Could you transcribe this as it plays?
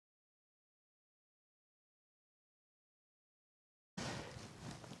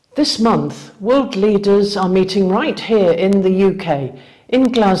This month, world leaders are meeting right here in the UK,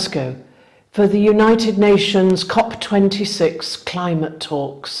 in Glasgow, for the United Nations COP26 climate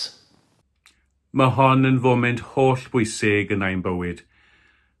talks. Mae hon yn foment holl bwysig yn ein bywyd,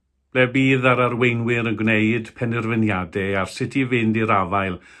 ble bydd yr arweinwyr yn gwneud penderfyniadau ar sut i fynd i'r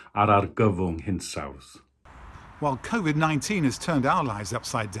afael ar argyfwng hinsawdd. While COVID-19 has turned our lives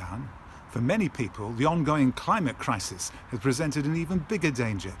upside down, for many people, the ongoing climate crisis has presented an even bigger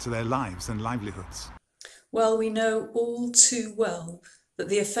danger to their lives and livelihoods. Well, we know all too well that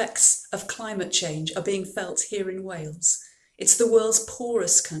the effects of climate change are being felt here in Wales. It's the world's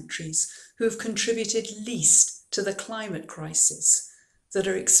poorest countries who have contributed least to the climate crisis that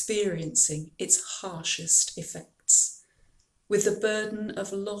are experiencing its harshest effects, with the burden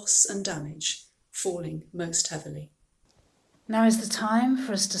of loss and damage falling most heavily. Now is the time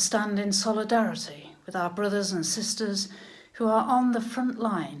for us to stand in solidarity with our brothers and sisters who are on the front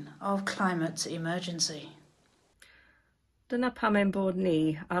line of climate emergency. Dyna pam ein bod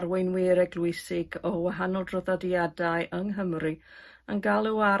ni, arweinwyr eglwysig o wahanol draddodiadau yng Nghymru, yn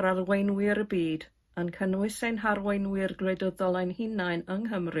galw ar arweinwyr y byd, yn cynnwys ein harweinwyr gwleidyddol ein hunain yng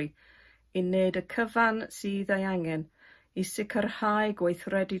Nghymru, i wneud y cyfan sydd ei angen i sicrhau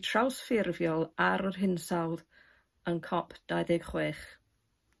gweithredu trawsffurfiol ar yr hinsawdd yn COP26.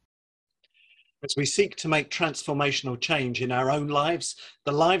 As we seek to make transformational change in our own lives,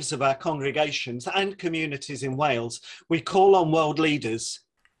 the lives of our congregations and communities in Wales, we call on world leaders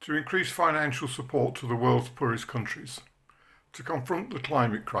to increase financial support to the world's poorest countries, to confront the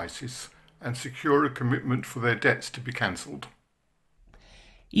climate crisis and secure a commitment for their debts to be cancelled.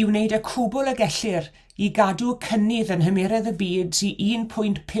 I wneud y cwbl y gellir i gadw cynnydd yn hymeredd y byd i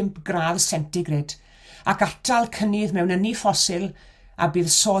 1.5 gradd centigrade ac atal cynnydd mewn ynni ffosil a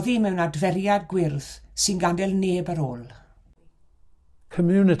buddsoddi mewn adferiad gwyrdd sy'n gadael neb ar ôl.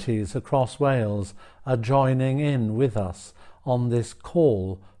 Communities across Wales are joining in with us on this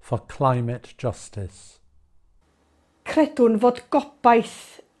call for climate justice. Credwn fod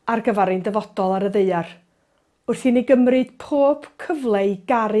gobaith ar gyfer ein dyfodol ar y ddaear, wrth i ni gymryd pob cyfle i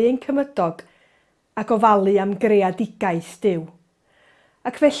garu ein cymydog a gofalu am greadigaeth Duw.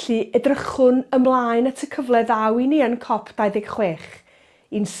 Ac felly edrychwn ymlaen at y cyfle ddaw i ni yn COP26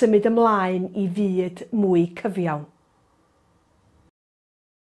 i'n symud ymlaen i fyd mwy cyfiawn.